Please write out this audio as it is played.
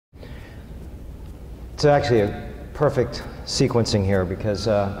It's actually a perfect sequencing here because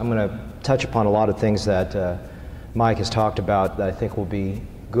I'm going to touch upon a lot of things that Mike has talked about that I think will be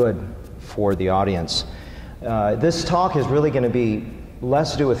good for the audience. This talk is really going to be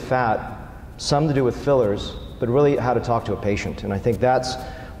less to do with fat, some to do with fillers, but really how to talk to a patient. And I think that's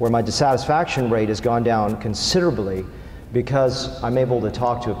where my dissatisfaction rate has gone down considerably because I'm able to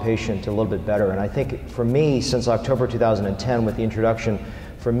talk to a patient a little bit better. And I think for me, since October 2010, with the introduction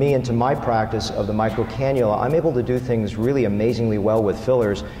for me into my practice of the micro cannula, I'm able to do things really amazingly well with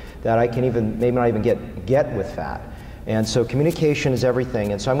fillers that I can even, maybe not even get with fat. And so communication is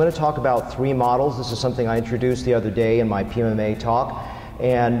everything. And so I'm going to talk about 3 models. This is something I introduced the other day in my PMMA talk.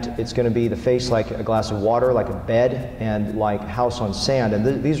 And it's going to be the face like a glass of water, like a bed, and like house on sand.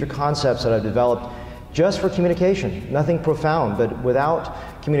 And these are concepts that I've developed just for communication. Nothing profound, but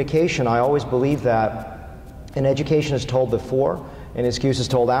without communication, I always believe that an education is told before, and excuse is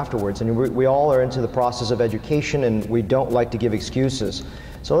told afterwards. And we all are into the process of education, and we don't like to give excuses.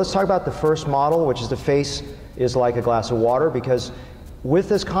 So let's talk about the first model, which is the face is like a glass of water, because with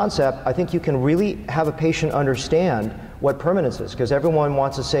this concept, I think you can really have a patient understand what permanence is, because everyone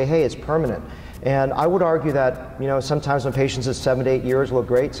wants to say, hey, it's permanent. And I would argue that, you know, sometimes when patients at 7 to 8 years look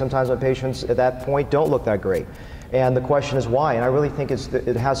great, sometimes when patients at that point don't look that great. And the question is why? And I really think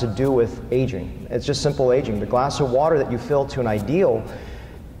it has to do with aging. It's just simple aging. The glass of water that you fill to an ideal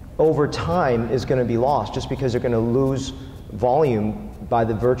over time is going to be lost just because you're going to lose volume by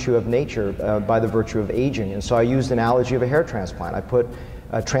the virtue of nature, by the virtue of aging. And so I used the analogy of a hair transplant. I put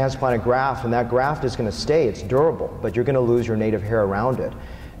a transplanted graft, and that graft is going to stay. It's durable, but you're going to lose your native hair around it.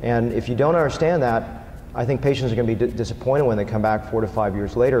 And if you don't understand that, I think patients are going to be disappointed when they come back 4 to 5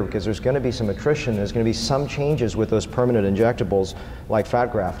 years later, because there's going to be some attrition, there's going to be some changes with those permanent injectables like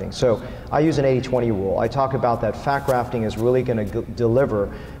fat grafting. So I use an 80-20 rule. I talk about that fat grafting is really going to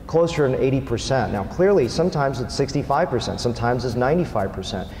deliver closer to 80%. Now clearly sometimes it's 65%, sometimes it's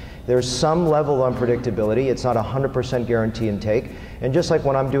 95%. There's some level of unpredictability. It's not 100% guarantee and take. And just like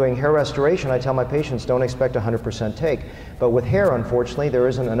when I'm doing hair restoration, I tell my patients don't expect 100% take. But with hair, unfortunately, there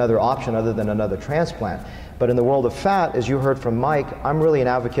isn't another option other than another transplant. But in the world of fat, as you heard from Mike, I'm really an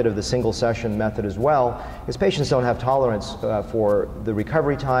advocate of the single session method as well, because patients don't have tolerance for the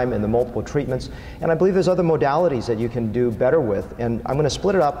recovery time and the multiple treatments. And I believe there's other modalities that you can do better with. And I'm going to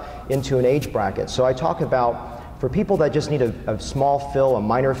split it up into an age bracket. So I talk about, for people that just need a small fill, a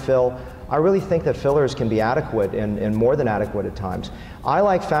minor fill, I really think that fillers can be adequate and more than adequate at times. I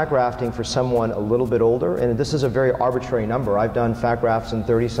like fat grafting for someone a little bit older, and this is a very arbitrary number. I've done fat grafts in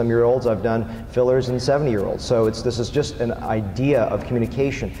 30-some-year-olds, I've done fillers in 70-year-olds. So this is just an idea of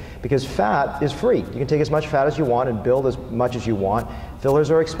communication, because fat is free. You can take as much fat as you want and build as much as you want. Fillers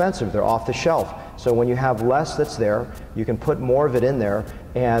are expensive, they're off the shelf. So when you have less that's there, you can put more of it in there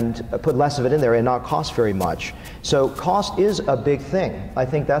and put less of it in there and not cost very much. So cost is a big thing. I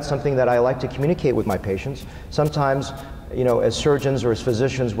think that's something that I like to communicate with my patients. Sometimes, you know, as surgeons or as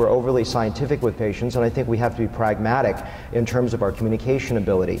physicians, we're overly scientific with patients, and I think we have to be pragmatic in terms of our communication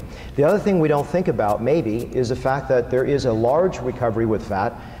ability. The other thing we don't think about, maybe, is the fact that there is a large recovery with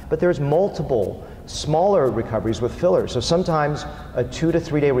fat, but there's multiple smaller recoveries with fillers. So sometimes a 2 to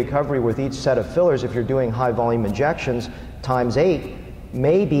 3 day recovery with each set of fillers, if you're doing high volume injections times 8,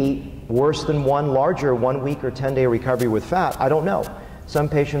 may be worse than one larger 1 week or 10-day recovery with fat. I don't know. Some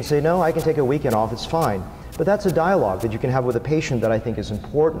patients say, no, I can take a weekend off, it's fine. But that's a dialogue that you can have with a patient that I think is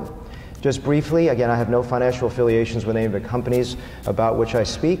important. Just briefly, again, I have no financial affiliations with any of the companies about which I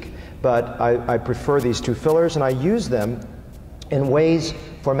speak, but I prefer these 2 fillers, and I use them in ways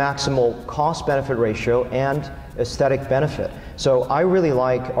for maximal cost-benefit ratio and aesthetic benefit. So I really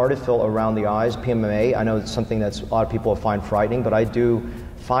like artefill around the eyes, PMMA. I know it's something that a lot of people find frightening, but I do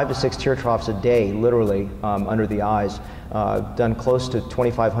 5 to 6 tear troughs a day, literally, under the eyes. Done close to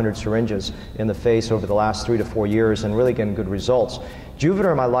 2,500 syringes in the face over the last 3 to 4 years, and really getting good results.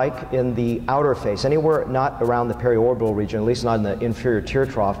 Juvederm I like in the outer face, anywhere not around the periorbital region, at least not in the inferior tear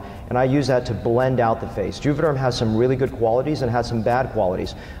trough, and I use that to blend out the face. Juvederm has some really good qualities and has some bad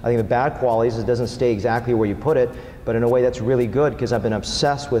qualities. I think the bad qualities is it doesn't stay exactly where you put it, but in a way that's really good, because I've been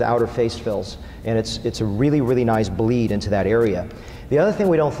obsessed with outer face fills, and it's a really, really nice bleed into that area. The other thing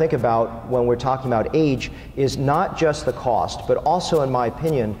we don't think about when we're talking about age is not just the cost, but also, in my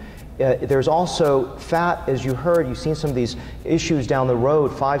opinion, there's also fat, as you heard, you've seen some of these issues down the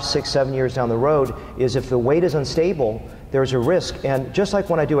road, 5, 6, 7 years down the road, is if the weight is unstable, there's a risk. And just like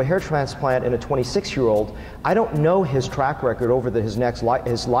when I do a hair transplant in a 26-year-old, I don't know his track record over his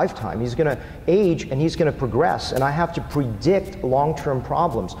lifetime. He's going to age and he's going to progress, and I have to predict long-term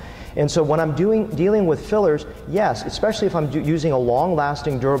problems. And so when I'm dealing with fillers, yes, especially if I'm using a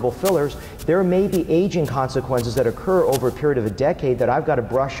long-lasting, durable fillers, there may be aging consequences that occur over a period of a decade that I've got to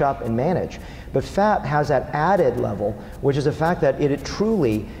brush up and manage. But fat has that added level, which is the fact that it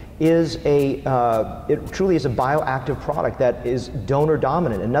truly is a bioactive product that is donor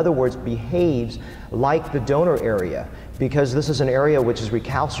dominant. In other words, behaves like the donor area, because this is an area which is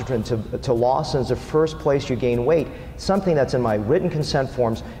recalcitrant to loss, and it's the first place you gain weight. Something that's in my written consent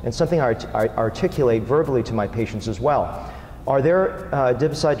forms and something I articulate verbally to my patients as well. Are there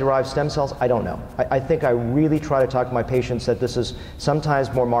adipocyte-derived stem cells? I don't know. I think I really try to talk to my patients that this is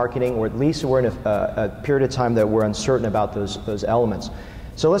sometimes more marketing, or at least we're in a period of time that we're uncertain about those elements.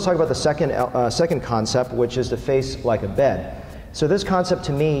 So let's talk about the second concept, which is the face like a bed. So this concept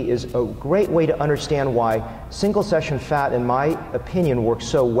to me is a great way to understand why single session fat, in my opinion, works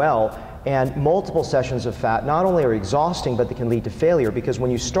so well, and multiple sessions of fat not only are exhausting, but they can lead to failure, because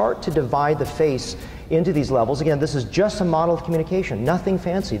when you start to divide the face into these levels, again, this is just a model of communication, nothing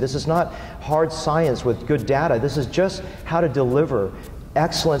fancy. This is not hard science with good data. This is just how to deliver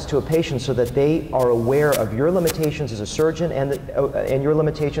excellence to a patient so that they are aware of your limitations as a surgeon and your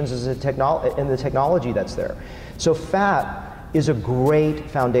limitations as in the technology that's there. So fat is a great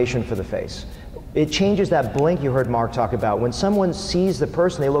foundation for the face. It changes that blink you heard Mark talk about. When someone sees the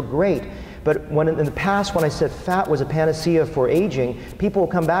person, they look great. But when in the past, when I said fat was a panacea for aging, people will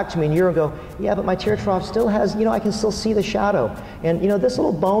come back to me in a year and go, yeah, but my tear trough still has, I can still see the shadow. And this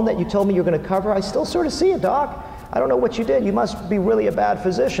little bone that you told me you're going to cover, I still sort of see it, doc. I don't know what you did. You must be really a bad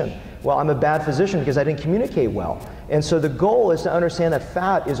physician. Well, I'm a bad physician because I didn't communicate well. And so the goal is to understand that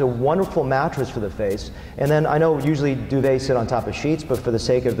fat is a wonderful mattress for the face. And then I know usually duvets sit on top of sheets, but for the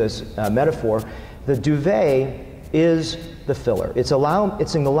sake of this metaphor, the duvet is the filler. It's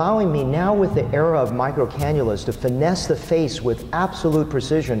allowing me now, with the era of microcannulas, to finesse the face with absolute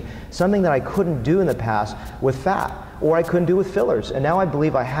precision, something that I couldn't do in the past with fat, or I couldn't do with fillers. And now I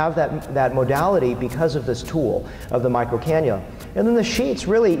believe I have that modality because of this tool of the microcannula. And then the sheets,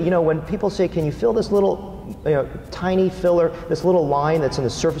 really, when people say, can you fill this little tiny filler, this little line that's in the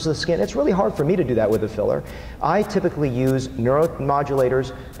surface of the skin, it's really hard for me to do that with a filler. I typically use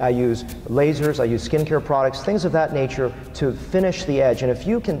neuromodulators, I use lasers, I use skincare products, things of that nature to finish the edge. And if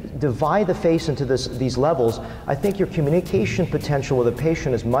you can divide the face into these levels, I think your communication potential with a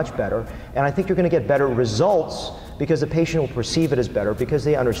patient is much better, and I think you're going to get better results because the patient will perceive it as better because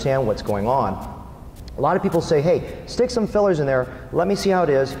they understand what's going on. A lot of people say, hey, stick some fillers in there, let me see how it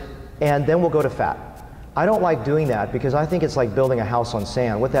is, and then we'll go to fat. I don't like doing that because I think it's like building a house on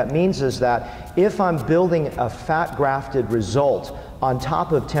sand. What that means is that if I'm building a fat grafted result on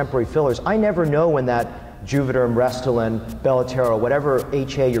top of temporary fillers, I never know when that Juvederm, Restylane, Belotero, whatever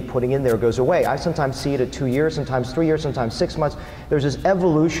HA you're putting in there goes away. I sometimes see it at 2 years, sometimes 3 years, sometimes 6 months. There's this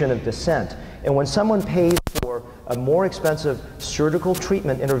evolution of descent. And when someone pays for a more expensive surgical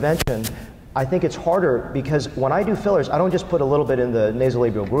treatment intervention, I think it's harder because when I do fillers, I don't just put a little bit in the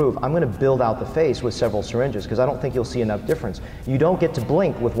nasolabial groove. I'm going to build out the face with several syringes because I don't think you'll see enough difference. You don't get to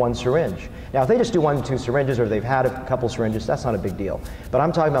blink with one syringe. Now, if they just do 1 or 2 syringes, or they've had a couple syringes, that's not a big deal. But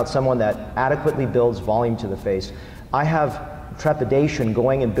I'm talking about someone that adequately builds volume to the face. I have trepidation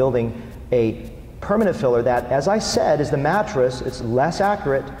going and building a permanent filler that, as I said, is the mattress. It's less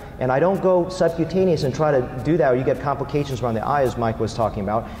accurate, and I don't go subcutaneous and try to do that, or you get complications around the eye, as Mike was talking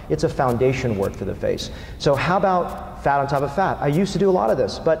about. It's a foundation work for the face. So how about fat on top of fat? I used to do a lot of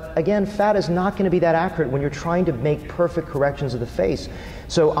this, but again, fat is not going to be that accurate when you're trying to make perfect corrections of the face.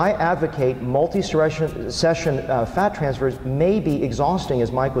 So I advocate multi-session fat transfers may be exhausting,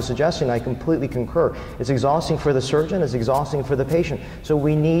 as Mike was suggesting. I completely concur. It's exhausting for the surgeon, it's exhausting for the patient. So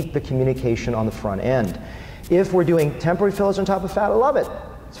we need the communication on the front end. If we're doing temporary fillers on top of fat, I love it.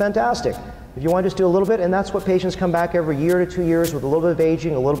 It's fantastic. If you want to just do a little bit, and that's what patients come back every year to 2 years with a little bit of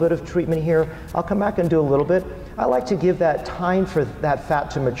aging, a little bit of treatment here, I'll come back and do a little bit. I like to give that time for that fat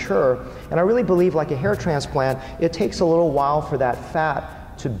to mature, and I really believe, like a hair transplant, it takes a little while for that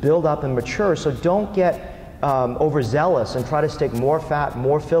fat to build up and mature, so don't get overzealous and try to stick more fat,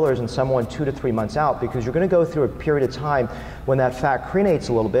 more fillers in someone 2 to 3 months out, because you're going to go through a period of time when that fat crenates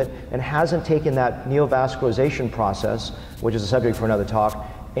a little bit and hasn't taken that neovascularization process, which is a subject for another talk,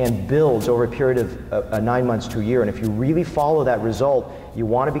 and builds over a period of 9 months to a year. And if you really follow that result, you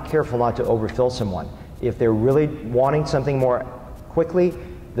want to be careful not to overfill someone. If they're really wanting something more quickly,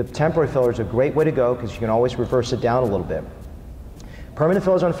 the temporary filler is a great way to go because you can always reverse it down a little bit. Permanent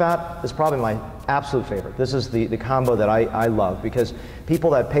fillers on fat is probably my absolute favorite. This is the combo that I love, because people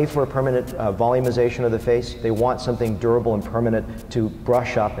that pay for a permanent volumization of the face, they want something durable and permanent to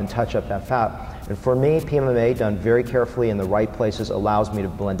brush up and touch up that fat. And for me, PMMA done very carefully in the right places allows me to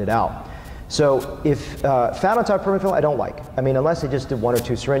blend it out. So if fat on top of permanent filler, I don't like. I mean, unless they just did 1 or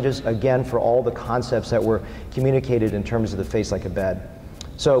 2 syringes, again, for all the concepts that were communicated in terms of the face like a bed.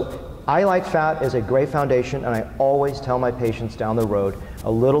 So I like fat as a great foundation, and I always tell my patients down the road,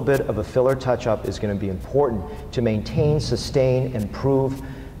 a little bit of a filler touch-up is going to be important to maintain, sustain, improve,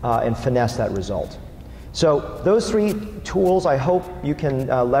 and finesse that result. So those 3 tools I hope you can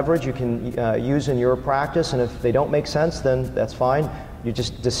leverage, you can use in your practice, and if they don't make sense, then that's fine. You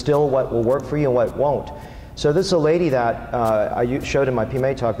just distill what will work for you and what won't. So this is a lady that I showed in my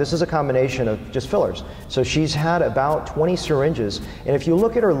PMA talk. This is a combination of just fillers. So she's had about 20 syringes, and if you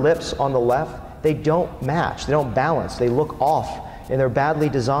look at her lips on the left, they don't match, they don't balance, they look off, and they're badly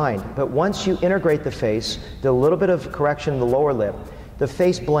designed. But once you integrate the face, do a little bit of correction in the lower lip, the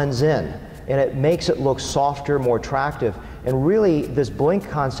face blends in, and it makes it look softer, more attractive. And really, this blink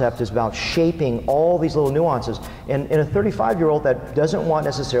concept is about shaping all these little nuances. And in a 35-year-old that doesn't want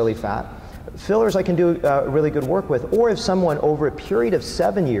necessarily fat, fillers I can do really good work with. Or if someone over a period of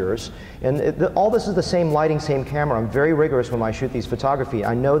 7 years, and all this is the same lighting, same camera. I'm very rigorous when I shoot these photography.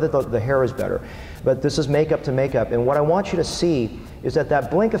 I know that the hair is better, but this is makeup to makeup. And what I want you to see is that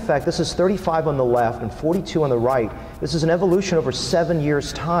blink effect, this is 35 on the left and 42 on the right. This is an evolution over 7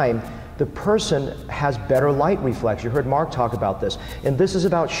 years' time. The person has better light reflex. You heard Mark talk about this. And this is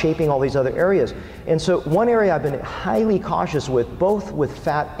about shaping all these other areas. And so one area I've been highly cautious with, both with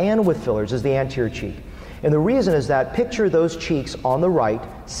fat and with fillers, is the anterior cheek. And the reason is that picture those cheeks on the right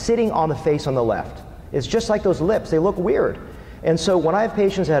sitting on the face on the left. It's just like those lips. They look weird. And so when I have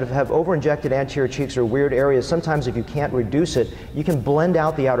patients that have over-injected anterior cheeks or weird areas, sometimes if you can't reduce it, you can blend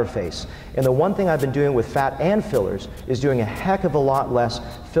out the outer face. And the one thing I've been doing with fat and fillers is doing a heck of a lot less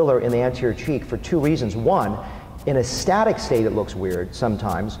filler in the anterior cheek for 2 reasons. One, in a static state it looks weird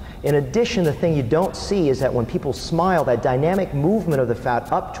sometimes. In addition, the thing you don't see is that when people smile, that dynamic movement of the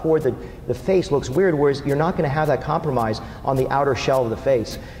fat up toward the face looks weird, whereas you're not going to have that compromise on the outer shell of the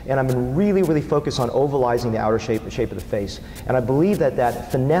face. And I've been really, really focused on ovalizing the outer shape of the face. And I believe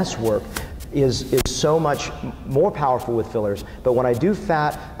that finesse work is so much more powerful with fillers. But when I do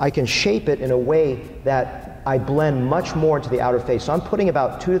fat, I can shape it in a way that I blend much more into the outer face. So I'm putting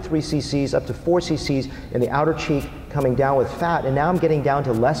about 2 to 3 cc's, up to 4 cc's in the outer cheek, coming down with fat, and now I'm getting down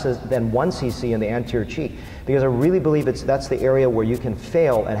to less than 1 cc in the anterior cheek, because I really believe that's the area where you can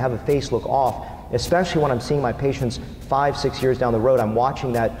fail and have a face look off, especially when I'm seeing my patients 5, 6 years down the road. I'm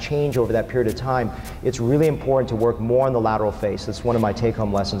watching that change over that period of time. It's really important to work more on the lateral face. That's one of my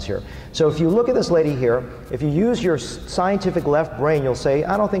take-home lessons here. So if you look at this lady here, if you use your scientific left brain, you'll say,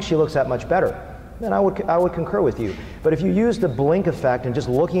 I don't think she looks that much better. Then I would concur with you. But if you use the blink effect and just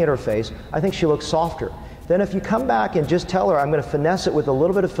looking at her face, I think she looks softer. Then if you come back and just tell her, I'm going to finesse it with a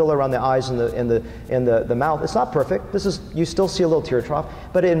little bit of filler around the eyes and the mouth, it's not perfect. You still see a little tear trough,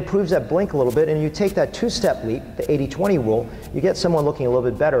 but it improves that blink a little bit, and you take that 2-step leap, the 80-20 rule, you get someone looking a little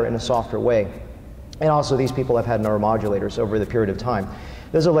bit better in a softer way. And also, these people have had neuromodulators over the period of time.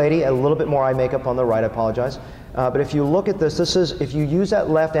 There's a lady, a little bit more eye makeup on the right, I apologize. But if you look at this is, if you use that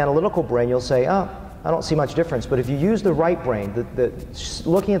left analytical brain, you'll say, oh, I don't see much difference. But if you use the right brain,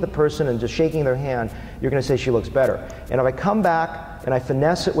 looking at the person and just shaking their hand, you're going to say she looks better. And if I come back and I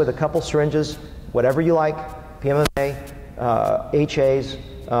finesse it with a couple syringes, whatever you like, PMMA, HAs,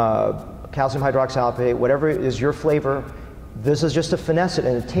 calcium hydroxyalate, whatever is your flavor, this is just to finesse it,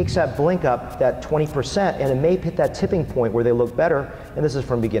 and it takes that blink up, that 20%, and it may hit that tipping point where they look better, and this is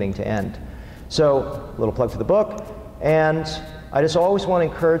from beginning to end. So, a little plug for the book, and I just always want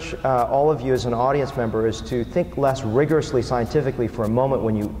to encourage all of you as an audience member is to think less rigorously scientifically for a moment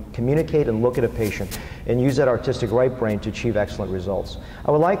when you communicate and look at a patient, and use that artistic right brain to achieve excellent results.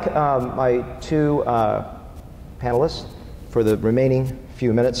 I would like my 2 panelists for the remaining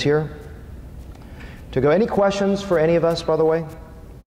few minutes here to go. Any questions for any of us, by the way?